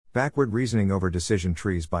Backward Reasoning Over Decision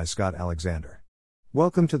Trees by Scott Alexander.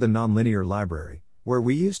 Welcome to the Nonlinear Library, where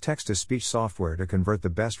we use text-to-speech software to convert the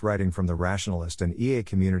best writing from the Rationalist and EA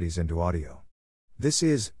communities into audio. This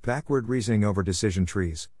is Backward Reasoning Over Decision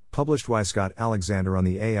Trees, published by Scott Alexander on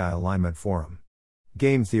the AI Alignment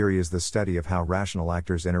Forum.Game theory is the study of how rational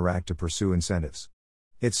actors interact to pursue incentives.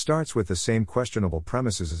 It starts with the same questionable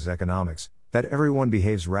premises as economics, that everyone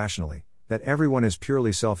behaves rationally, that everyone is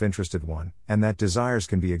purely self-interested one, and that desires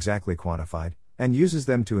can be exactly quantified, and uses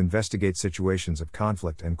them to investigate situations of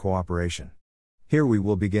conflict and cooperation. Here we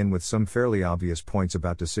will begin with some fairly obvious points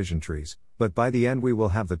about decision trees, but by the end we will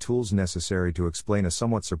have the tools necessary to explain a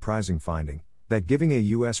somewhat surprising finding, that giving a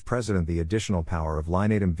U.S. president the additional power of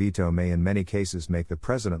line-item veto may in many cases make the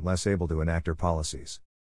president less able to enact her policies.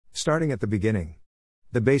 Starting at the beginning.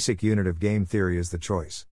 The basic unit of game theory is the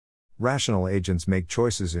choice. Rational agents make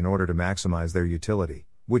choices in order to maximize their utility,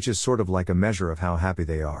 which is sort of like a measure of how happy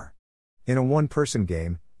they are. In a one-person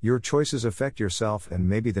game, your choices affect yourself and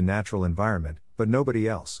maybe the natural environment, but nobody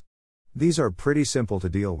else. These are pretty simple to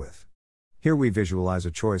deal with. Here we visualize a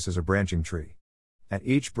choice as a branching tree. At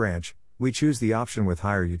each branch, we choose the option with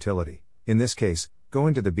higher utility, in this case,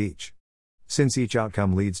 going to the beach. Since each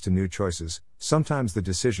outcome leads to new choices, sometimes the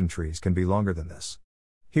decision trees can be longer than this.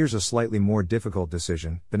 Here's a slightly more difficult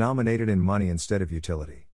decision, denominated in money instead of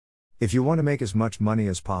utility. If you want to make as much money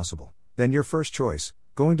as possible, then your first choice,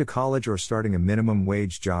 going to college or starting a minimum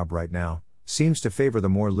wage job right now, seems to favor the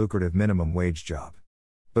more lucrative minimum wage job.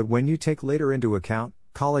 But when you take later into account,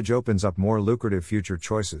 college opens up more lucrative future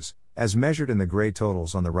choices, as measured in the gray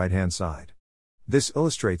totals on the right-hand side. This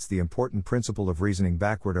illustrates the important principle of reasoning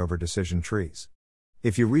backward over decision trees.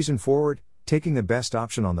 If you reason forward, taking the best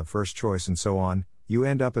option on the first choice and so on, you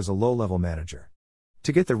end up as a low-level manager.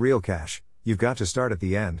 To get the real cash, you've got to start at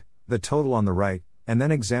the end, the total on the right, and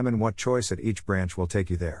then examine what choice at each branch will take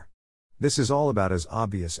you there. This is all about as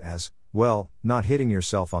obvious as, well, not hitting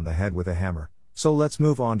yourself on the head with a hammer, so let's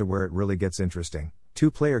move on to where it really gets interesting,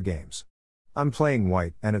 two-player games. I'm playing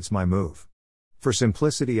white, and it's my move. For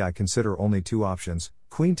simplicity I consider only two options,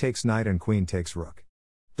 queen takes knight and queen takes rook.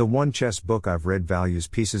 The one chess book I've read values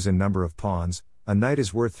pieces in number of pawns, a knight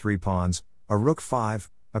is worth 3 pawns, a rook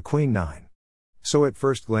 5, a queen 9. So at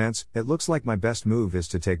first glance, it looks like my best move is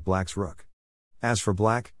to take black's rook. As for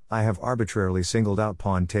black, I have arbitrarily singled out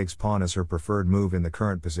pawn takes pawn as her preferred move in the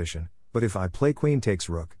current position, but if I play queen takes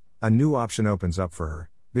rook, a new option opens up for her,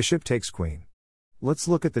 bishop takes queen. Let's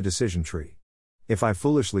look at the decision tree. If I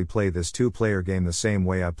foolishly play this two-player game the same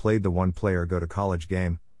way I played the one-player go-to-college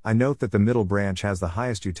game, I note that the middle branch has the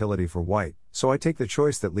highest utility for white, so I take the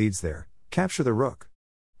choice that leads there, capture the rook.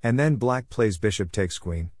 And then black plays bishop takes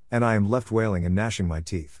queen, and I am left wailing and gnashing my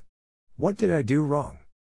teeth. What did I do wrong?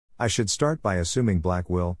 I should start by assuming black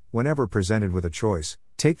will, whenever presented with a choice,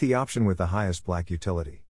 take the option with the highest black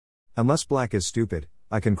utility. Unless black is stupid,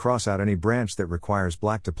 I can cross out any branch that requires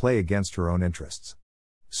black to play against her own interests.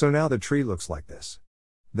 So now the tree looks like this.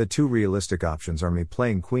 The two realistic options are me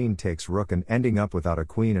playing queen takes rook and ending up without a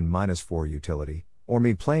queen and -4 utility, or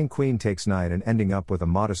me playing queen takes knight and ending up with a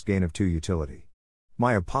modest gain of 2 utility.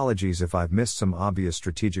 My apologies if I've missed some obvious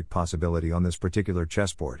strategic possibility on this particular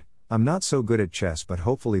chessboard. I'm not so good at chess, but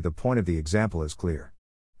hopefully the point of the example is clear.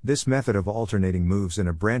 This method of alternating moves in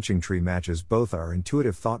a branching tree matches both our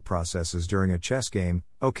intuitive thought processes during a chess game.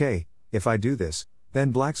 Okay, if I do this,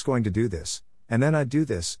 then black's going to do this, and then I do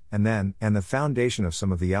this, and the foundation of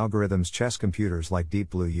some of the algorithms chess computers like Deep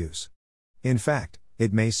Blue use. In fact,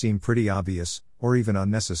 it may seem pretty obvious, or even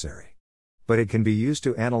unnecessary. But it can be used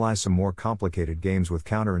to analyze some more complicated games with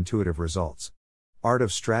counterintuitive results. Art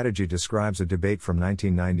of Strategy describes a debate from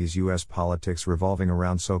 1990s US politics revolving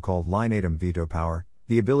around so-called line-item veto power,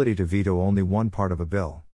 the ability to veto only one part of a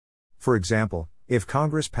bill. For example, if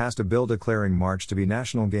Congress passed a bill declaring March to be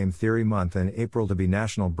National Game Theory Month and April to be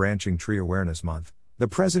National Branching Tree Awareness Month, the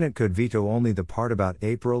president could veto only the part about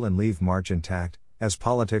April and leave March intact. As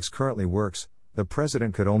politics currently works, the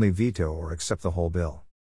president could only veto or accept the whole bill.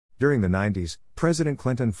 During the 90s, President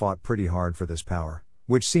Clinton fought pretty hard for this power,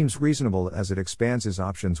 which seems reasonable as it expands his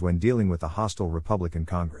options when dealing with a hostile Republican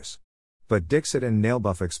Congress. But Dixit and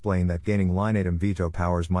Nailbuff explain that gaining line-item veto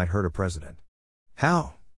powers might hurt a president.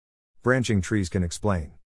 How? Branching trees can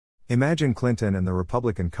explain. Imagine Clinton and the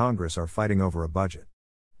Republican Congress are fighting over a budget.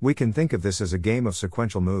 We can think of this as a game of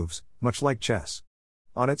sequential moves, much like chess.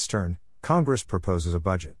 On its turn, Congress proposes a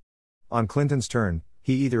budget. On Clinton's turn,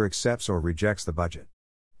 he either accepts or rejects the budget.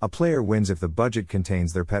 A player wins if the budget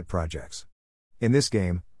contains their pet projects. In this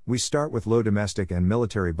game, we start with low domestic and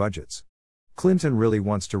military budgets. Clinton really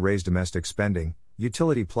wants to raise domestic spending,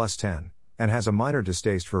 utility +10, and has a minor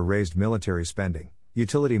distaste for raised military spending,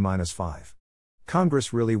 utility -5.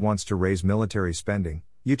 Congress really wants to raise military spending,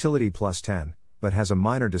 utility +10, but has a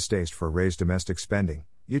minor distaste for raised domestic spending,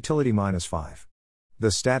 utility -5.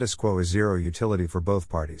 The status quo is 0 utility for both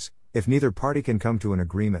parties. If neither party can come to an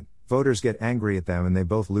agreement, voters get angry at them and they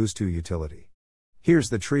both lose 2 utility. Here's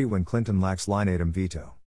the tree when Clinton lacks lineatum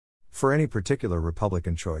veto. For any particular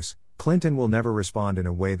Republican choice, Clinton will never respond in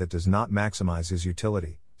a way that does not maximize his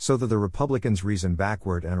utility, so that the Republicans reason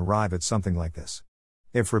backward and arrive at something like this.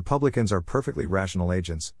 If Republicans are perfectly rational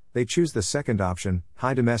agents, they choose the second option,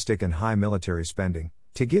 high domestic and high military spending,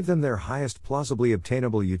 to give them their highest plausibly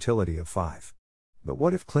obtainable utility of 5. But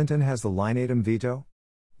what if Clinton has the lineatum veto?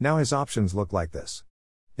 Now his options look like this.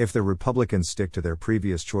 If the Republicans stick to their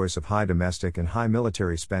previous choice of high domestic and high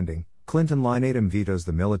military spending, Clinton lineatum vetoes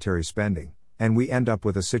the military spending, and we end up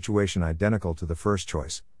with a situation identical to the first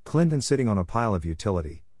choice, Clinton sitting on a pile of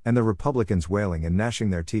utility, and the Republicans wailing and gnashing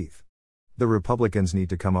their teeth. The Republicans need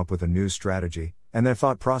to come up with a new strategy, and their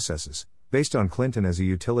thought processes, based on Clinton as a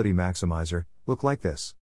utility maximizer, look like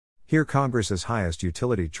this. Here Congress's highest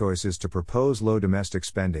utility choice is to propose low domestic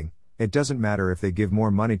spending. It doesn't matter if they give more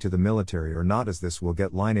money to the military or not, as this will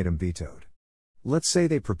get lineatum vetoed. Let's say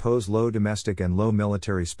they propose low domestic and low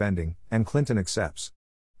military spending, and Clinton accepts.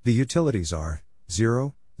 The utilities are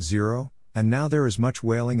 0, 0, and now there is much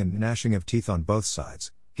wailing and gnashing of teeth on both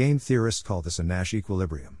sides. Game theorists call this a Nash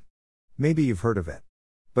equilibrium. Maybe you've heard of it.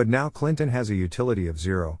 But now Clinton has a utility of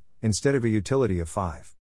 0, instead of a utility of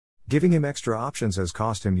 5. Giving him extra options has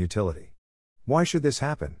cost him utility. Why should this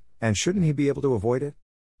happen, and shouldn't he be able to avoid it?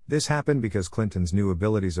 This happened because Clinton's new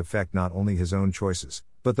abilities affect not only his own choices,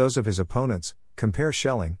 but those of his opponents. Compare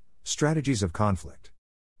Schelling, Strategies of Conflict.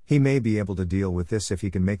 He may be able to deal with this if he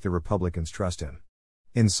can make the Republicans trust him.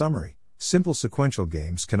 In summary, simple sequential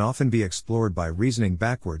games can often be explored by reasoning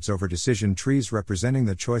backwards over decision trees representing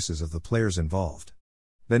the choices of the players involved.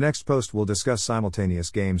 The next post will discuss simultaneous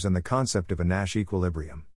games and the concept of a Nash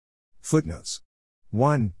equilibrium. Footnotes.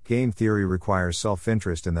 1. Game theory requires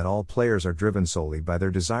self-interest in that all players are driven solely by their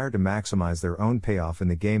desire to maximize their own payoff in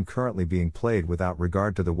the game currently being played without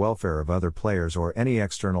regard to the welfare of other players or any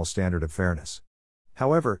external standard of fairness.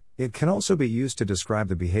 However, it can also be used to describe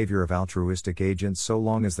the behavior of altruistic agents so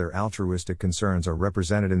long as their altruistic concerns are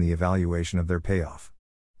represented in the evaluation of their payoff.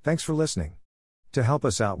 Thanks for listening. To help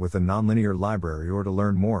us out with the Nonlinear Library or to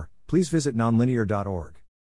learn more, please visit nonlinear.org.